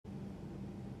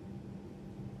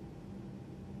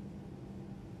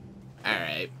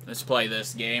Alright, let's play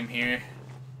this game here.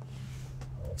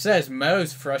 It says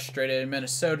Mo's frustrated in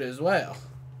Minnesota as well.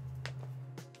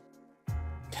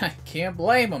 I can't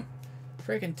blame him.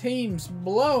 Freaking team's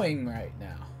blowing right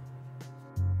now.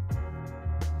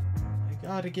 I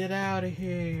gotta get out of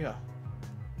here.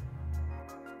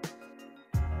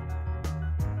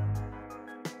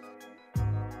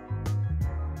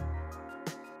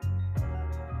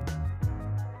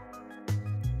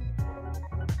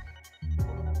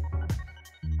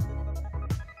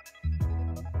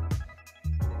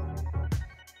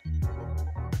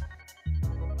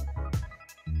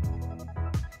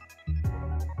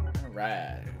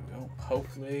 Alright, well,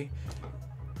 hopefully,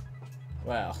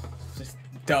 well, just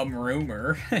dumb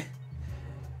rumor.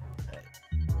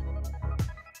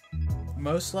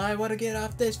 Most likely want to get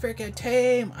off this freaking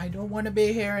team. I don't want to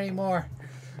be here anymore.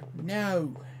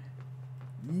 No.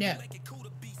 No.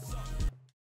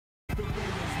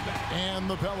 And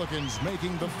the Pelicans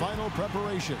making the final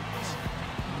preparations.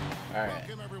 Alright.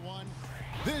 Welcome, everyone.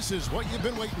 This is what you've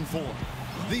been waiting for.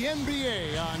 The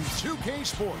NBA on 2K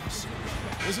Sports.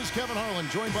 This is Kevin Harlan,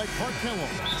 joined by Clark Kellogg,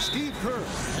 Steve Kerr,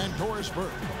 and Doris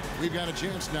Burke. We've got a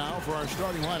chance now for our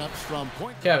starting lineups from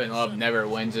point. Kevin Love never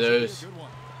wins those.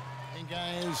 And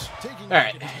guys, taking all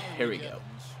right, here we go.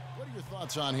 What are your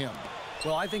thoughts on him?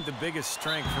 Well, I think the biggest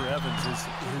strength for Evans is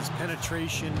his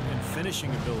penetration and finishing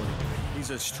ability.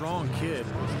 He's a strong kid.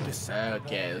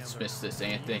 Okay, let's miss this,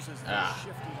 Anthony. Ah.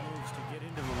 To get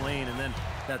into the lane, and then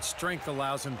that strength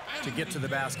allows him to get to the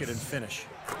basket and finish.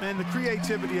 And the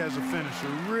creativity as a finisher,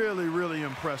 really, really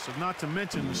impressive. Not to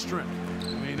mention the strength.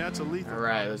 I mean, that's a lethal. All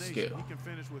right, let's go. He can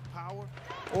finish with power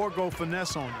or go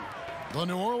finesse on you. The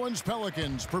New Orleans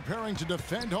Pelicans preparing to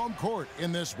defend home court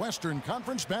in this Western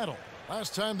Conference battle.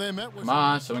 Last time they met was... Come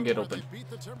on, someone get open. Beat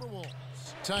the Timberwolves.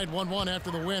 Tied 1-1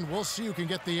 after the win. We'll see who can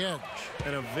get the edge.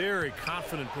 And a very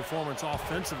confident performance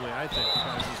offensively, I think.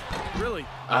 Is really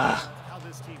how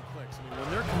this team clicks. I mean,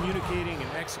 when they're communicating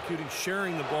and executing,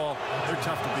 sharing the ball, they're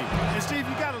tough to beat. And Steve,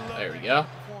 you got to love there we go.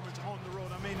 Performance on the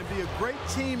road. I mean, to be a great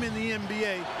team in the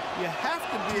NBA, you have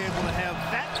to be able to have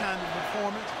that kind of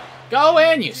performance. Go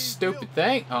in, you stupid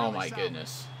thing. Oh my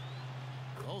goodness.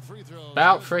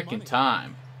 About freaking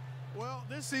time. Well,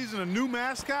 this season, a new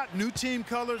mascot, new team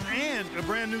colors, and a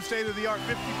brand new state-of-the-art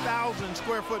 50,000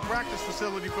 square foot practice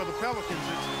facility for the Pelicans.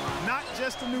 It's not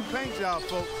just a new paint job,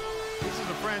 folks. This is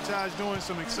a franchise doing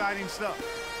some exciting stuff.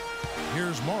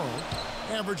 Here's Morrow,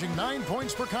 averaging 9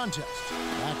 points per contest.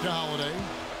 Back to Holiday.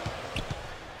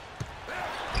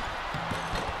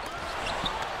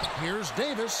 Here's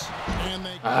Davis, and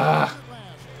they last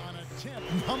on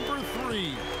attempt number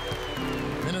 3.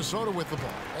 Minnesota with the ball.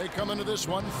 They come into this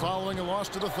one following a loss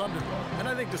to the Thunder. And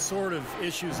I think the sort of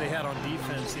issues they had on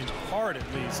defense, in part at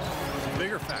least, was a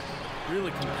bigger factor.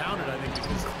 Really compounded, I think,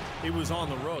 because it was on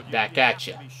the road. Back at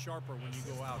you. Be sharper when you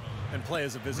go out and play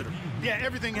as a visitor. Yeah,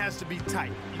 everything has to be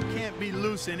tight. You can't be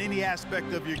loose in any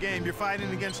aspect of your game. You're fighting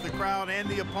against the crowd and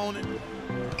the opponent.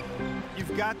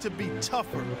 You've got to be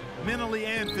tougher, mentally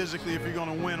and physically, if you're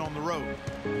going to win on the road.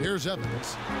 Here's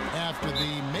Evans after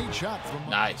the made shot from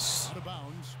nice. out of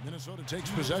bounds. Minnesota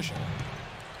takes possession.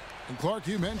 And Clark,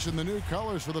 you mentioned the new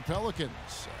colors for the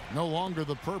Pelicans. No longer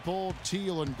the purple,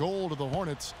 teal, and gold of the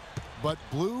Hornets, but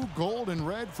blue, gold, and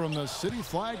red from the city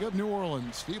flag of New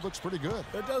Orleans. Steve, looks pretty good.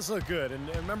 It does look good. And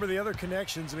remember the other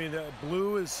connections. I mean, the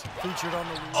blue is featured on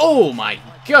the... Oh my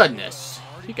goodness.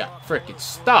 He got freaking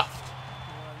stuffed.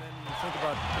 And then you think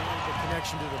about the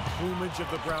connection to the plumage of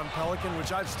the brown pelican,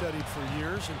 which I've studied for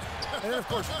years. And then, of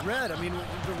course, red. I mean,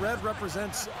 the red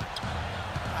represents...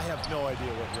 I have no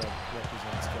idea what red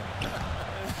represents.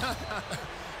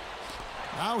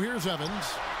 Now here's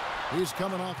Evans. He's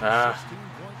coming off a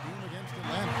 16-point game against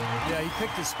Atlanta. Yeah, he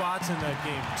picked his spots in that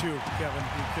game too, Kevin,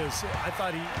 because I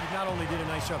thought he not only did a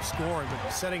nice job scoring,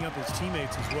 but setting up his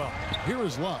teammates as well. Here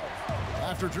is Love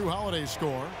after Drew Holiday's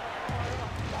score.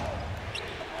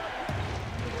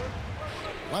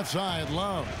 Left side,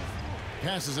 Love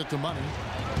passes it to Money.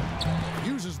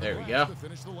 Uses the there we glass go. to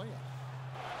finish the layup.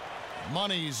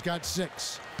 Money's got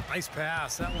 6. Nice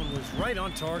pass. That one was right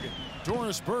on target.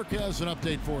 Doris Burke has an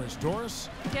update for us. Doris?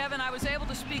 Kevin, I was able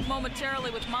to speak momentarily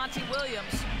with Monty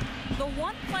Williams. The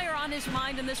one player on his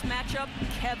mind in this matchup,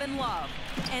 Kevin Love.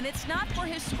 And it's not for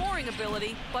his scoring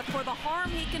ability, but for the harm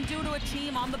he can do to a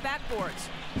team on the backboards.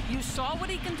 You saw what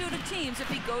he can do to teams if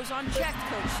he goes unchecked,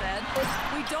 Coach said.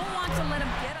 We don't want to let him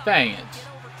get up Dang it. and get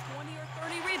over 20 or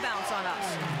 30 rebounds on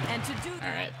us. And to do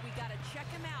that, we got to check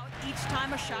him out each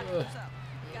time a shot goes up.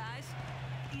 Guys,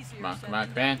 easier Come on, said come on,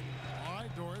 than man. All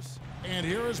right, Doris. And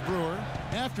here is Brewer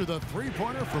after the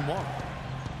three-pointer from Morrow.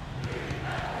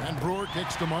 And Brewer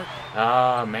kicks to Martin.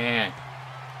 Oh, man.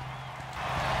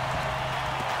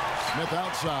 Smith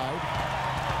outside.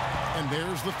 And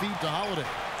there's the feed to Holiday.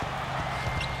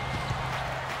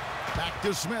 Back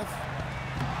to Smith.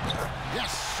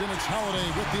 Yes, and it's Holiday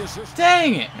with the assist.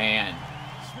 Dang it, man.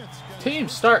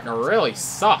 Team's starting to really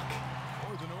suck.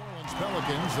 For the New Orleans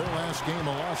Pelicans, their last game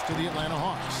a loss to the Atlanta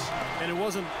Hawks. And it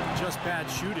wasn't just bad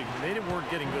shooting. They weren't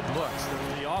getting good looks.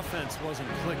 The offense wasn't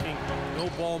clicking. No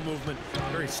ball movement.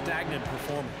 Very stagnant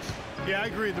performance. Yeah, I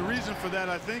agree. The reason for that,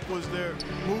 I think, was their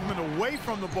movement away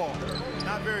from the ball.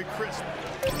 Not very crisp.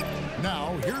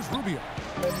 Now, here's Rubio.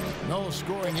 No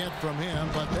scoring yet from him,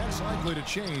 but that's likely to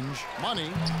change. Money.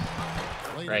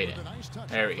 Right in.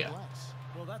 There we go.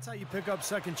 Well, that's how you pick up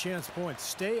second chance points.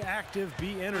 Stay active,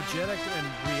 be energetic, and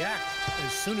react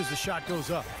as soon as the shot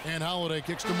goes up. And Holiday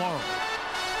kicks tomorrow.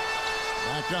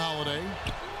 Back to Holiday.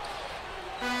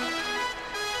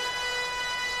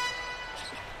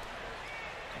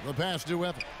 The pass to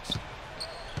Evans.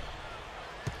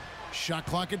 Shot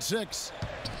clock at 6.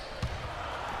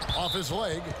 Off his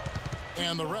leg.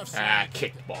 And the refs.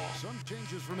 Kicked the ball. Some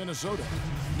changes for Minnesota.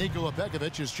 Nikola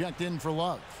Pekovic is checked in for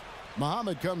Love.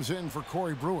 Muhammad comes in for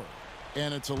Corey Brewer.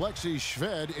 And it's Alexei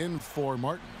Shved in for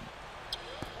Martin.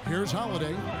 Here's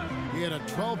Holiday. He had a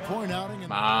 12-point outing in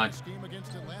the last game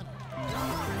against Atlanta.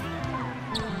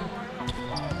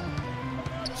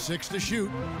 6 to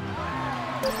shoot.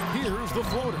 Here's the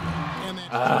floater. And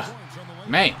that's 2 points on the way.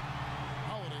 Man.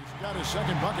 Holiday's got his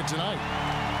second bucket tonight.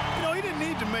 You know, he didn't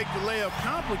need to make the layup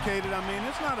complicated. I mean,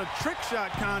 it's not a trick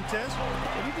shot contest,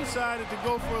 but he decided to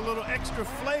go for a little extra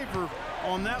flavor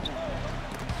on that one.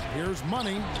 Here's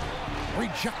Money.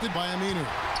 Rejected by Aminu.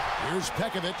 Here's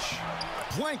Pekovic.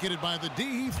 Blanketed by the D.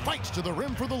 He fights to the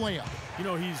rim for the layup. You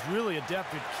know, he's really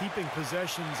adept at keeping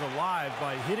possessions alive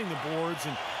by hitting the boards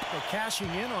and cashing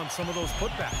in on some of those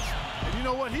putbacks. And you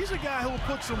know what? He's a guy who will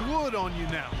put some wood on you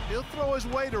now. He'll throw his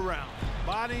weight around.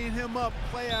 Bodying him up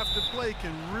play after play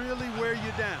can really wear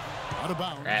you down. Out of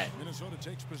bounds. Right. Minnesota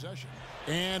takes possession.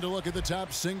 And a look at the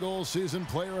top single-season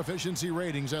player efficiency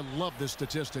ratings. I love this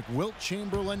statistic. Wilt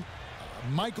Chamberlain,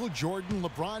 Michael Jordan,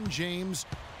 LeBron James,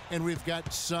 and we've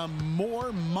got some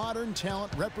more modern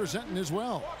talent representing as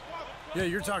well. Yeah,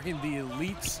 you're talking the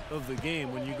elites of the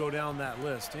game when you go down that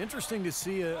list. Interesting to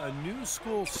see a new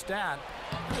school stat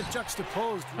kind of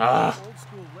juxtaposed with old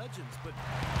school legends. But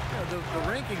you know, the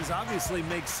rankings obviously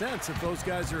make sense if those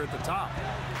guys are at the top.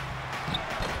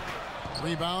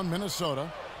 Rebound, Minnesota.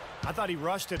 I thought he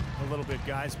rushed it a little bit,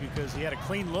 guys, because he had a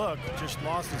clean look, just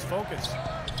lost his focus.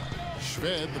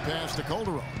 Shved, the pass to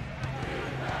Calderon.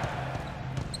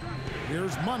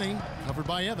 Here's Money, covered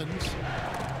by Evans.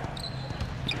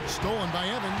 Stolen by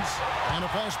Evans. And a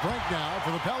fast break now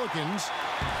for the Pelicans.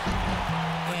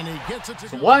 And he gets it to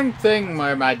So one thing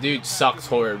where my dude sucks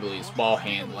horribly is ball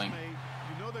handling.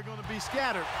 You know they're going to be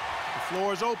scattered. The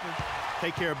floor is open.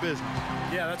 Take care of business.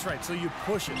 Yeah, that's right. So you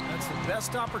push it. That's the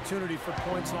best opportunity for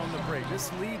points on the break.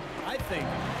 This lead, I think,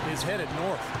 is headed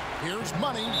north. Here's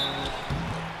Money.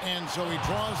 And so he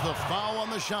draws the foul on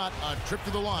the shot. A trip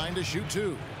to the line to shoot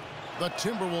 2. The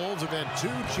Timberwolves have had 2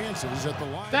 chances at the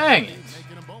line. Dang it.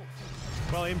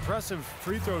 Well, impressive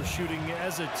free throw shooting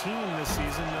as a team this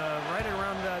season, right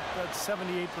around that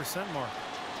 78% mark.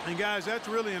 And guys, that's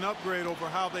really an upgrade over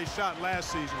how they shot last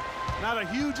season. Not a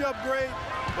huge upgrade,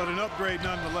 but an upgrade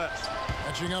nonetheless.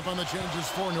 Catching up on the changes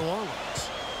for New Orleans.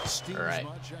 Steve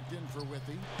checked in for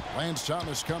Withy. Lance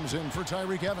Thomas comes in for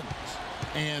Tyreek Evans.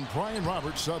 And Brian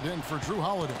Roberts subbed in for Drew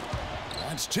Holiday.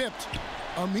 That's tipped.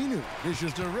 Aminu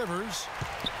dishes to Rivers.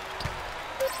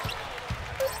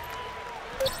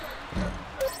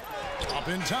 Up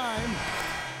in time.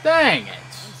 Dang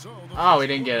it. Oh, we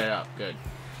didn't get it up. Good.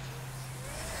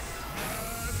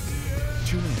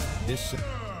 Tune in this.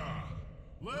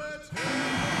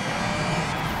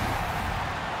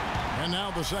 And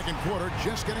now the second quarter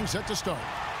just getting set to start.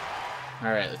 All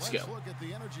right, let's go. Let's look at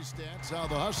the energy stats, how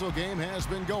the hustle game has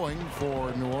been going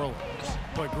for New Orleans.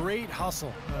 But great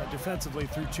hustle defensively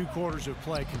through 2 quarters of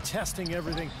play, contesting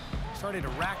everything, starting to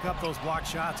rack up those block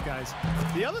shots, guys.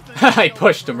 The other thing I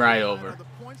pushed him right over.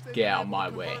 Get out of my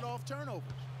way.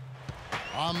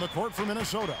 On the court for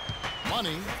Minnesota.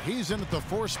 Money, he's in at the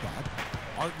 4 spot.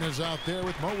 Martin is out there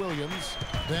with Mo Williams.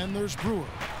 Then there's Brewer.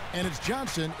 And it's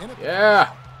Johnson in at the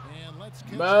Yeah. And let's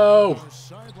Mo.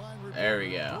 There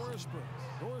we go.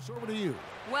 Doris, over to you.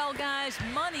 Well, guys,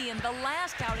 Money in the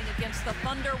last outing against the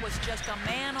Thunder was just a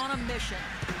man on a mission.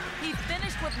 He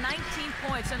finished with 19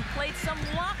 points and played some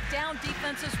lockdown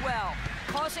defense as well,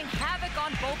 causing havoc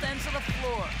on both ends of the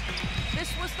floor.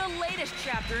 This was the latest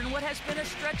chapter in what has been a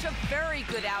stretch of very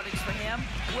good outings for him.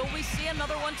 Will we see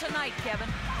another one tonight, Kevin?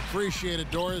 Appreciate it,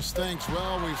 Doris. Thanks.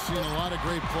 Well, we've seen a lot of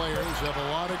great players have a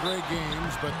lot of great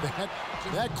games, but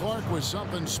that Clark was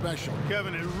something special.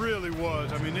 Kevin, it really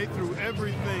was. I mean, they threw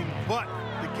everything but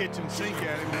the kitchen sink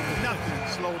at him, and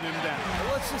nothing slowed him down.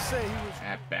 Well, let's just say he was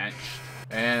at bench,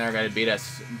 and they're gonna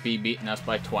be beating us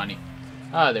by 20.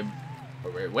 Oh,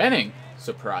 we're winning,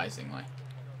 surprisingly.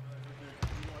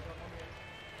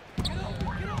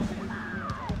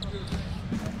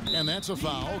 And that's a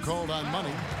foul called on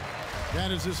Money. That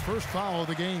is his first foul of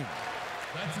the game.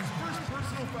 That's his first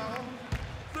personal foul,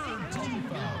 third team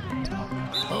foul.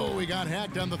 Oh, he got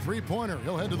hacked on the three-pointer.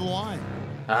 He'll head to the line.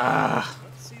 Let's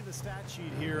see the stat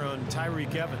sheet here on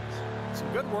Tyreek Evans.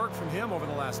 Some good work from him over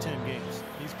the last 10 games.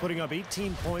 He's putting up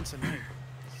 18 points a night,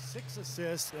 6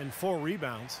 assists and 4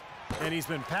 rebounds. And he's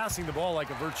been passing the ball like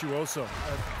a virtuoso.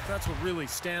 That's what really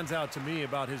stands out to me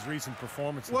about his recent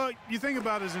performances. Well, you think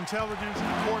about his intelligence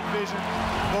and court vision,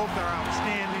 both are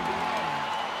outstanding.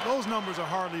 Those numbers are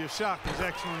hardly a shock, as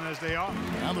excellent as they are.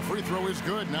 Now the free throw is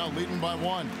good, now leading by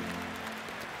 1.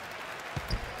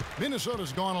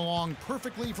 Minnesota's gone along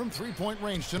perfectly from three-point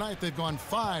range. Tonight they've gone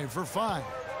 5 for 5.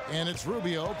 And it's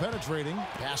Rubio penetrating.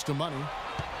 Pass to Money.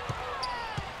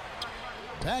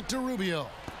 Back to Rubio.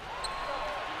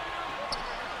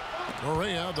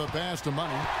 Correa, the pass to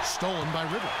Money, stolen by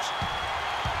Rivers.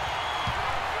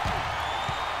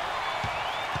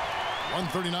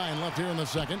 1:39 left here in the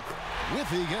second.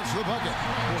 Withy gets the bucket.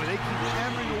 Boy, they keep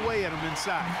hammering away at him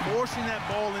inside, forcing that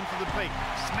ball into the paint.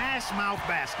 Smash mouth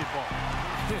basketball.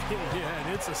 Yeah,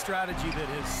 and it's a strategy that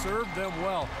has served them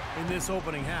well in this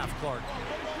opening half, Clark.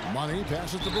 Money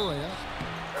passes to Correa.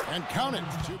 And count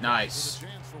it. Nice.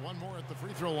 Chance for one more at the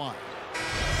free throw line.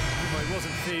 Well, he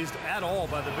wasn't phased at all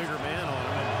by the bigger man on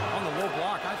him. And on the low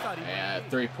block, I thought he... Yeah,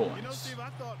 3 points. You know, Steve, I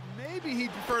thought maybe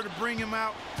he'd prefer to bring him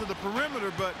out to the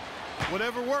perimeter, but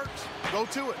whatever works, go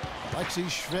to it. Alexi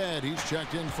Shved, he's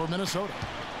checked in for Minnesota.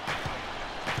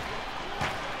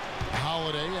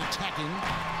 Holiday attacking.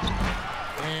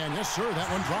 And yes, sir, that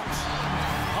one drops.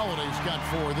 Holiday's got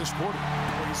 4 this quarter.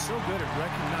 Well, he's so good at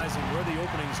recognizing where the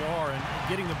openings are and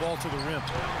getting the ball to the rim.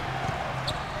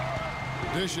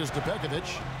 Dishes to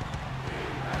Pekovic.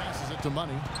 Passes it to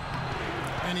Money.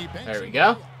 And he banks There we it.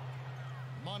 go.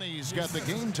 Money's got the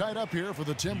game tied up here for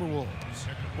the Timberwolves.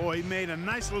 Boy, he made a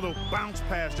nice little bounce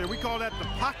pass there. We call that the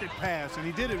pocket pass, and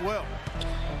he did it well.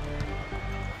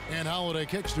 And Holiday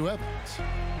kicks to Evans.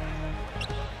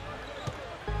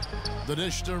 The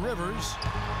dish to Rivers.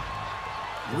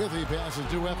 Withy passes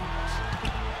to Evans.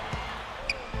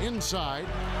 Inside.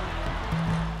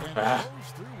 And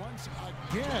goes through once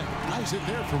again. Nice hit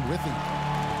there from Withy.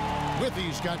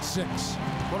 Withy's got 6.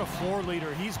 What a floor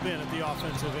leader he's been at the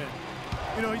offensive end.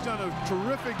 You know, he's done a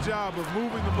terrific job of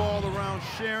moving the ball around,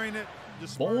 sharing it.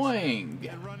 Boing.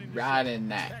 Right in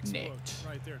that net.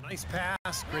 Right there. Nice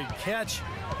pass, great catch,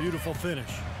 beautiful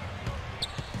finish.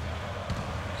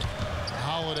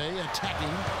 Holiday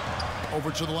attacking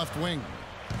over to the left wing.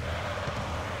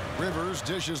 Rivers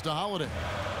dishes to Holiday.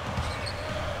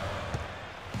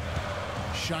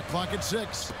 Shot clock at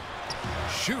 6.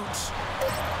 Shoots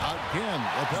again.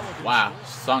 Wow,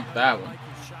 sunk that one.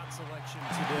 His shot selection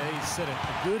today set a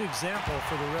good example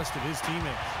for the rest of his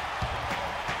teammates.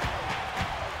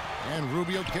 And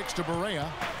Rubio kicks to Barea.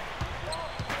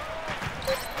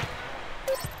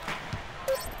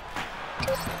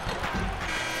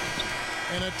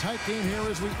 And a tight game here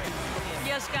as we...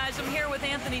 Yes, guys, I'm here with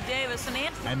Anthony Davis.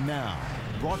 And now,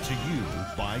 brought to you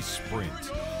by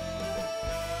Sprint.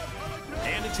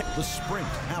 And it's the Sprint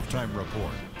Halftime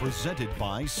Report, presented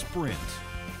by Sprint.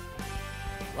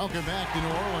 Welcome back to New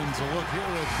Orleans. A look here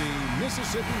at the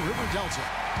Mississippi River Delta.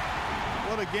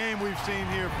 What a game we've seen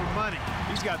here for Money.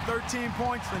 He's got 13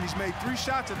 points, and he's made 3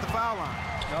 shots at the foul line.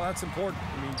 Well, that's important.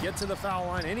 I mean, get to the foul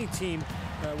line. Any team,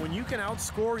 when you can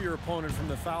outscore your opponent from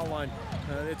the foul line,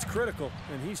 it's critical,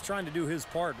 and he's trying to do his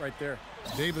part right there.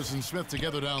 Davis and Smith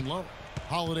together down low.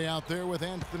 Holiday out there with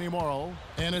Anthony Morrow.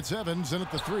 And it's Evans in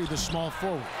at the 3, the small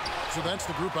forward. So that's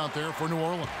the group out there for New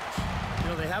Orleans. You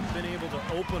know, they haven't been able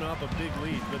to open up a big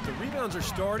lead, but the rebounds are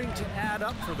starting to add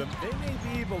up for them. They may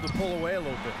be able to pull away a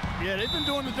little bit. Yeah, they've been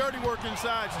doing the dirty work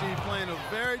inside, Steve, playing a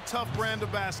very tough brand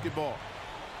of basketball.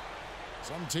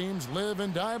 Some teams live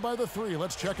and die by the 3.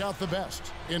 Let's check out the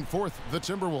best. In 4th, the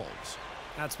Timberwolves.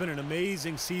 That's been an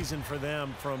amazing season for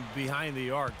them from behind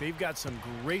the arc. They've got some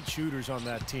great shooters on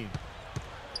that team.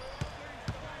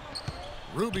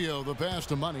 Rubio, the pass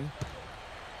to Money.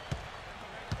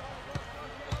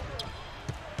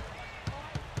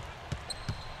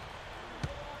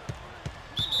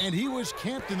 And he was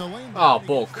camped in the lane. Oh,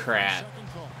 bull crap.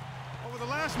 Over the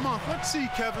last month, let's see,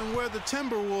 Kevin, where the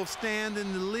Timberwolves stand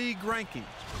in the league rankings.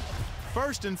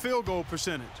 First in field goal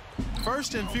percentage,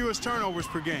 first in fewest turnovers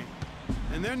per game,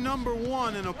 and they're number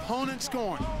 1 in opponent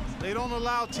scoring. They don't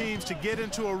allow teams to get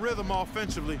into a rhythm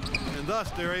offensively, and thus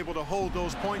they're able to hold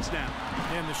those points down.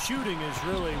 And the shooting is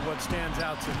really what stands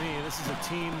out to me. This is a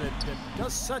team that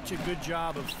does such a good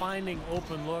job of finding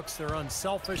open looks. They're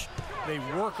unselfish. They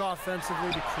work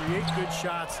offensively to create good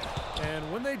shots.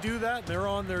 And when they do that, they're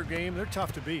on their game. They're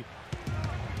tough to beat.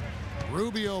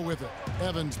 Rubio with it.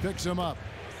 Evans picks him up.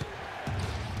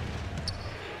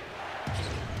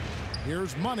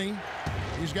 Here's Money.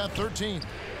 He's got 13.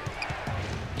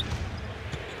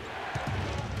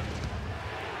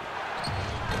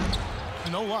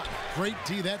 No luck. Great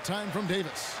D that time from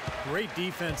Davis. Great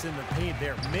defense in the paint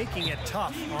there, making it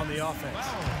tough on the offense.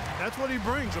 That's what he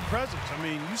brings, a presence. I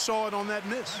mean, you saw it on that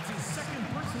miss. That's his second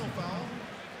personal foul.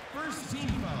 First team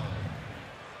foul.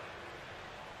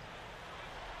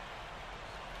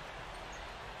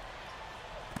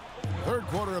 Third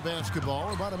quarter of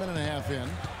basketball, about a minute and a half in.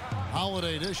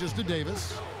 Holiday dishes to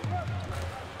Davis.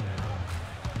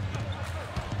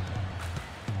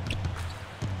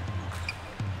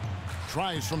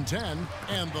 Tries from 10,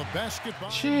 and the basketball.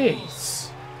 Jeez.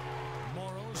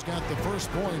 Morrow's got the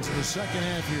first points in the second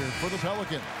half here for the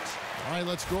Pelicans. All right,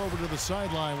 let's go over to the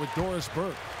sideline with Doris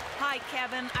Burke. Hi,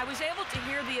 Kevin. I was able to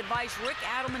hear the advice Rick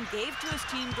Adelman gave to his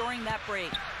team during that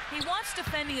break. He wants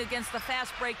defending against the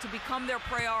fast break to become their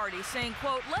priority, saying,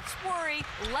 quote, let's worry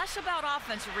less about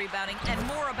offensive rebounding and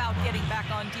more about getting back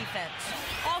on defense.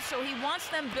 Also, he wants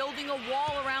them building a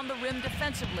wall around the rim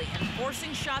defensively and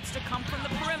forcing shots to come from the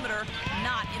perimeter,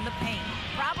 not in the paint.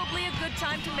 Probably a good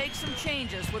time to make some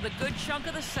changes with a good chunk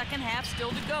of the second half still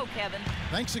to go, Kevin.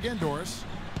 Thanks again, Doris.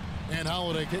 And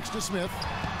Holiday kicks to Smith.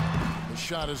 The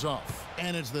shot is off.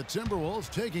 And it's the Timberwolves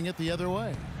taking it the other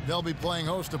way. They'll be playing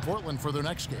host to Portland for their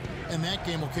next game. And that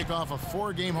game will kick off a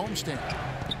 4-game homestand.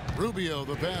 Rubio,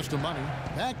 the pass to Money.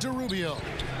 Back to Rubio.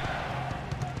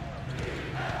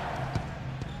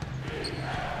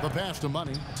 The pass to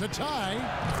Money to tie.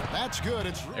 That's good.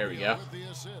 It's Rubio There we go. with the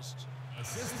assist.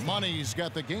 Money's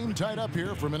got the game tied up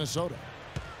here for Minnesota.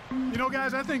 You know,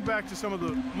 guys, I think back to some of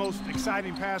the most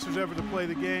exciting passers ever to play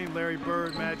the game. Larry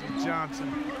Bird, Magic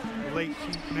Johnson, late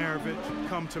Keith Maravich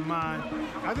come to mind.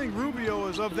 I think Rubio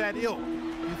is of that ilk.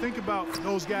 You think about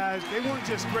those guys, they weren't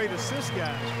just great assist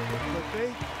guys, but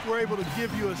they were able to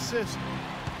give you assists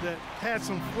that had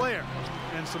some flair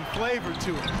and some flavor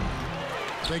to it.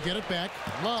 They get it back.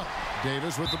 Love.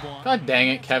 Davis with the ball. God dang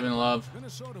it, Kevin Love.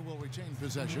 Minnesota will retain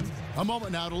possession. A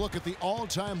moment now to look at the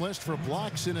all-time list for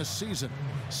blocks in a season.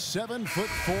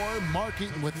 7'4" Mark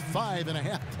Eaton with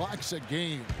 5.5 blocks a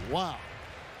game. Wow.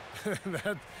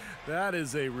 That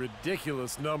is a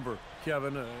ridiculous number,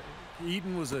 Kevin.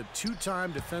 Eaton was a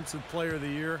 2-time Defensive Player of the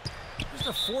Year. Just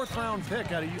a 4th-round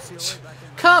pick out of UCLA.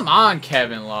 Come on,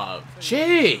 Kevin Love.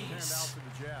 Jeez.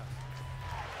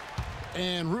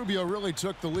 And Rubio really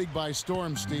took the league by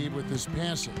storm, Steve, with his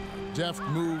passing. Deft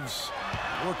moves,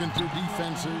 working through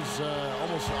defenses,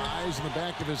 almost eyes in the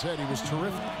back of his head. He was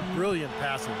terrific. Brilliant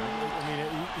passing. I mean,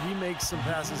 he makes some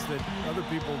passes that other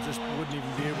people just wouldn't even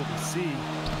be able to see.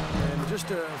 And just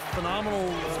a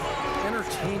phenomenal,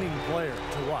 entertaining player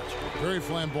to watch. Very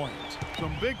flamboyant.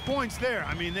 Some big points there.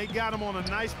 I mean, they got him on a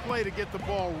nice play to get the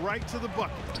ball right to the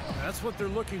bucket. That's what they're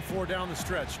looking for down the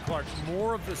stretch, Clark.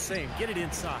 More of the same. Get it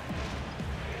inside.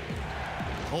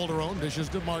 Calderon dishes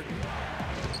to Martin.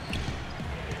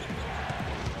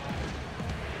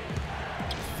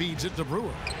 Feeds it to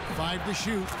Brewer. 5 to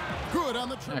shoot. Good on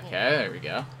the triple. Okay, there we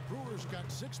go. Brewer's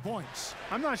got 6 points.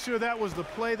 I'm not sure that was the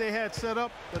play they had set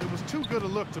up, but it was too good a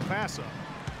look to pass up.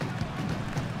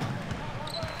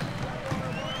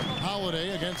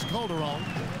 Holiday against Calderon.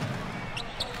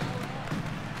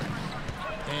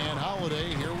 And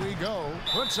Holiday, here we go.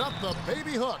 Puts up the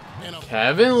baby hook. And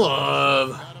Kevin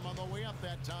Love. got him on the way up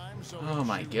that time, so Oh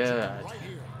my God. right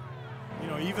here. You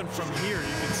know, even from here,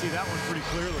 you can see that one pretty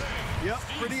clearly. Yep,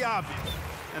 pretty obvious.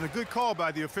 And a good call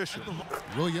by the official.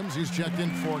 Williams, he's checked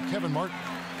in for Kevin Martin.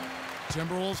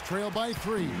 Timberwolves trail by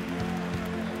 3.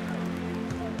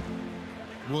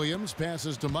 Williams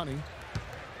passes to Money.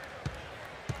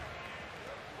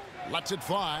 Lets it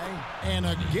fly. And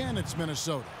again, it's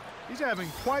Minnesota. He's having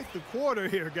quite the quarter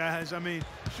here, guys. I mean,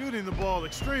 shooting the ball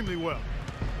extremely well.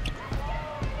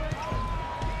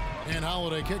 And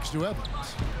Holiday kicks to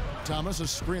Evans. Thomas, a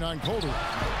screen on Calderon.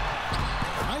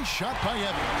 Nice shot by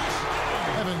Evans.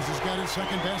 Evans has got his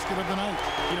second basket of the night.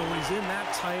 You know, when he's in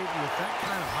that tight with that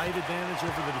kind of height advantage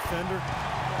over the defender,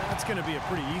 that's going to be a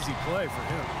pretty easy play for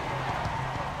him.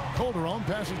 Calderon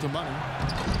passes to Money.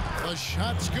 The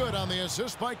shot's good on the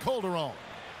assist by Calderon.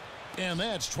 And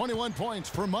that's 21 points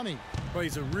for Money. Well,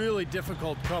 he's a really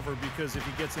difficult cover because if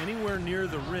he gets anywhere near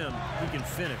the rim, he can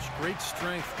finish. Great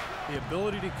strength, the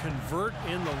ability to convert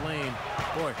in the lane.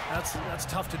 Boy, that's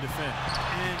tough to defend.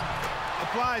 And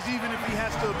applies even if he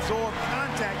has to absorb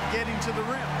contact getting to the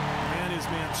rim. Man is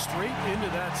man straight into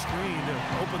that screen to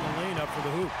open the lane up for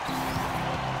the hoop.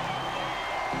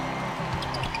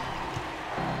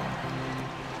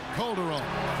 Calderon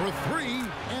for three.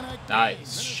 And a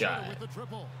Nice shot. with the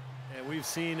triple. And we've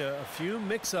seen a few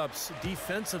mix-ups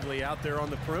defensively out there on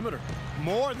the perimeter.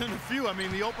 More than a few. I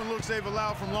mean, the open looks they've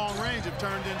allowed from long range have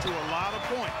turned into a lot of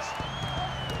points.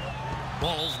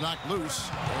 Ball's knocked loose,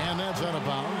 and that's out of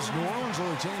bounds. New Orleans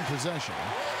will retain possession.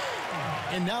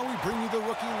 And now we bring you the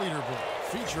rookie leaderboard,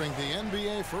 featuring the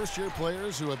NBA first-year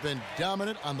players who have been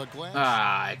dominant on the glass.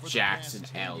 Ah, for the Jackson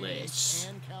past 10 years Ellis.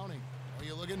 and counting. Well,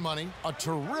 you look at Money, a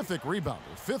terrific rebounder,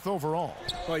 5th overall.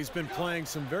 Well, he's been playing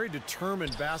some very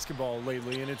determined basketball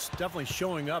lately, and it's definitely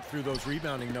showing up through those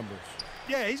rebounding numbers.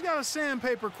 Yeah, he's got a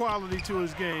sandpaper quality to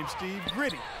his game, Steve.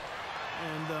 Gritty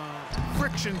and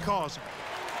friction causing.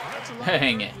 That's a lot of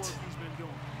Dang great it. work he's been doing.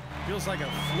 Feels like a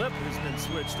flip has been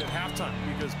switched at halftime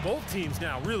because both teams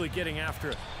now really getting after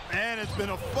it. And it's been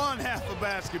a fun half of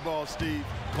basketball, Steve.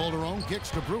 Calderon kicks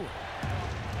to Brewer.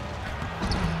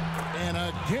 And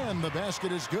again, the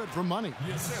basket is good for Money.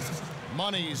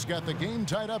 Money's got the game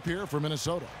tied up here for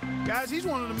Minnesota. Guys, he's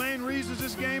one of the main reasons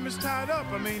this game is tied up.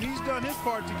 I mean, he's done his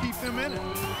part to keep them in it.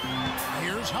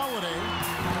 Here's Holiday.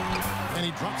 And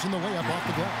he drops in the layup off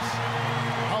the glass.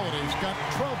 Holiday's got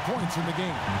 12 points in the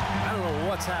game. I don't know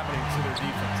what's happening to their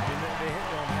defense. I mean, they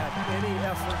don't have any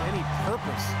effort, any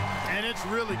purpose. And it's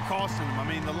really costing them. I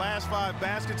mean, the last 5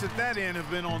 baskets at that end have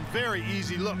been on very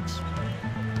easy looks.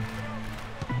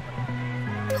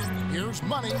 Here's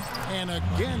Money, and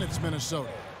again it's Minnesota.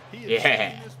 He is Yeah.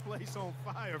 setting this place on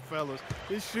fire, fellas.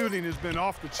 His shooting has been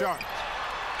off the charts.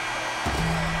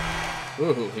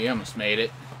 Ooh, he almost made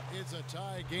it. It's a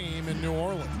tie game in New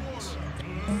Orleans.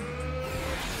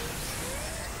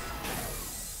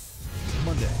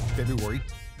 Monday, February.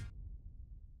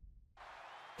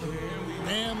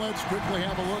 And let's quickly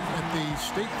have a look at the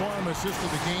State Farm assist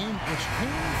of the game, which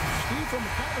came, Steve, from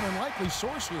kind of an unlikely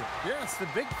source here. Yes, the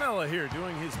big fella here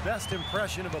doing his best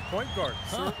impression of a point guard,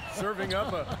 serving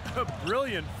up a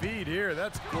brilliant feed here.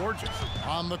 That's gorgeous.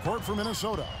 On the court for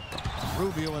Minnesota,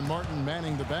 Rubio and Martin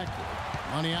manning the backcourt.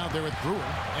 Money out there with Brewer,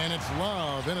 and it's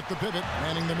Love in at the pivot,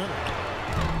 manning the middle.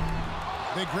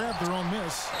 They grab their own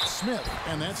miss, Smith,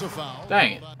 and that's a foul.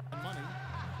 Dang it.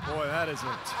 Boy, that is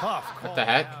a tough call. What the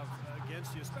heck? to have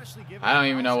against you, especially given I don't the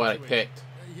even foul know what I situation. picked.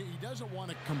 He doesn't want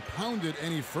to compound it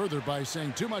any further by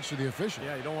saying too much to the official.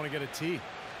 Yeah, you don't want to get a tee.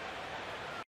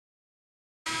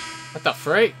 What the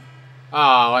freak?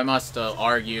 Oh, I must have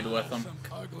argued with him. Some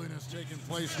ugliness taking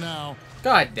place now.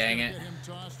 God dang it. Get him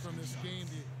tossed from this game.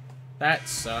 That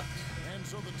sucked. And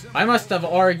so the I must have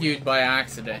argued by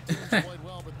accident. played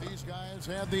well, but these guys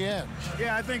had the edge.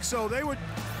 Yeah, I think so. They would.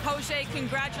 Jose,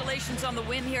 congratulations on the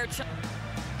win here.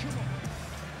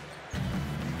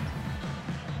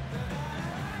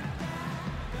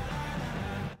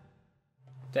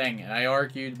 Dang it, I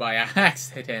argued by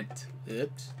accident.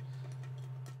 Oops.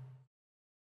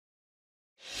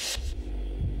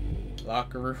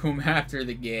 Locker room after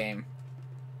the game.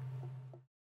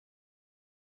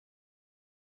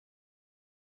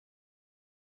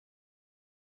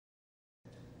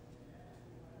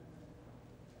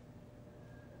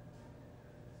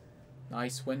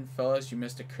 Nice win, fellas. You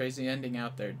missed a crazy ending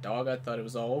out there, dog. I thought it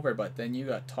was all over, but then you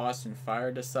got tossed and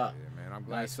fired us up. Yeah, man, I'm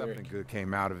glad Nice something work. good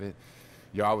came out of it.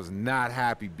 Y'all was not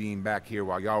happy being back here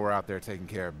while y'all were out there taking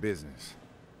care of business.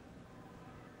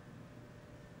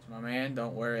 My man,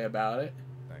 don't worry about it.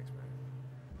 Thanks, man.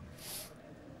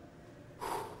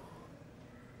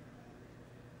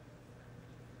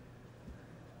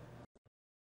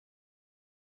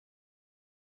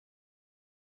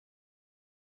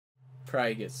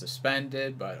 Probably get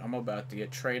suspended, but I'm about to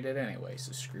get traded anyway,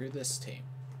 so screw this team.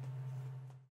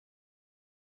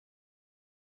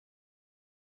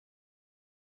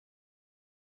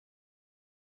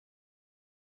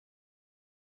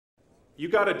 You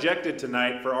got ejected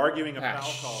tonight for arguing a Ah,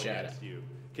 foul call shut against up. you.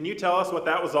 Can you tell us what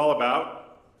that was all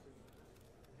about?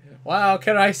 Wow,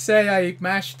 can I say I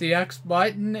mashed the X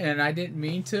button and I didn't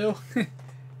mean to?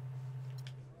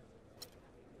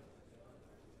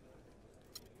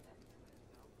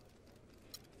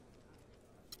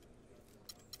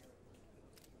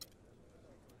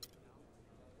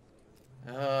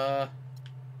 Yeah,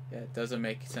 it doesn't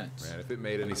make sense. Man, if it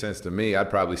made any sense to me, I'd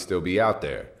probably still be out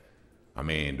there. I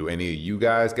mean, do any of you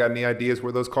guys got any ideas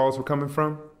where those calls were coming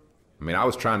from? I mean, I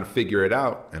was trying to figure it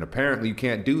out, and apparently you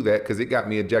can't do that because it got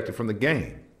me ejected from the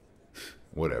game.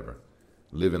 Whatever.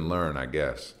 Live and learn, I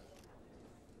guess.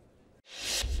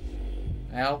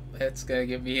 Well, it's gonna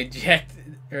get me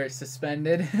ejected or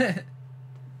suspended.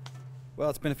 Well,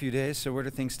 it's been a few days, so where do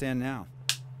things stand now?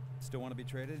 Still want to be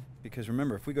traded? Because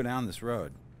remember, if we go down this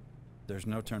road, there's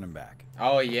no turning back.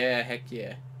 Oh yeah, heck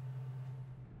yeah.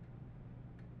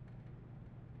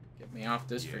 Get me off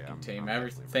this freaking team.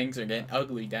 Things are getting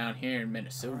ugly down here in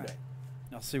Minnesota. Right.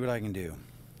 I'll see what I can do.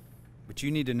 But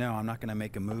you need to know I'm not going to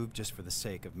make a move just for the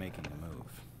sake of making a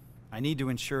move. I need to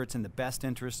ensure it's in the best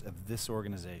interest of this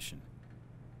organization.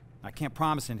 I can't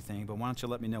promise anything, but why don't you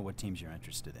let me know what teams you're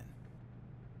interested in?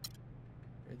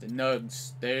 There's the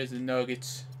Nugs. There's the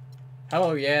Nuggets.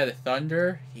 Oh yeah, the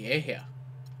Thunder. Yeah.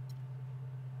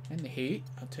 And the Heat.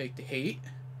 I'll take the Heat.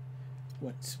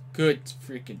 What's good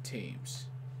freaking teams?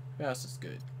 Who else is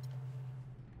good?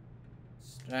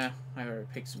 I already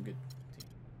picked some good teams.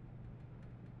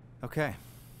 Okay.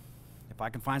 If I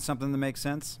can find something that makes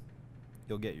sense,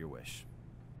 you'll get your wish.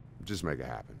 Just make it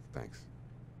happen. Thanks.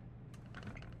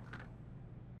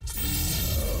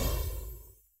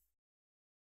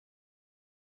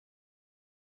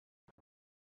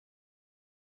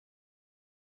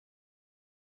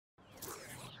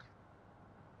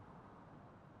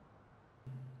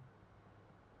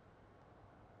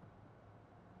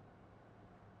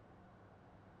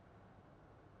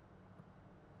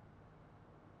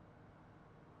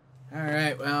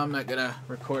 Alright, well, I'm not gonna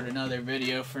record another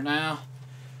video for now.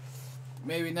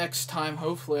 Maybe next time,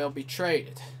 hopefully, I'll be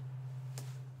traded.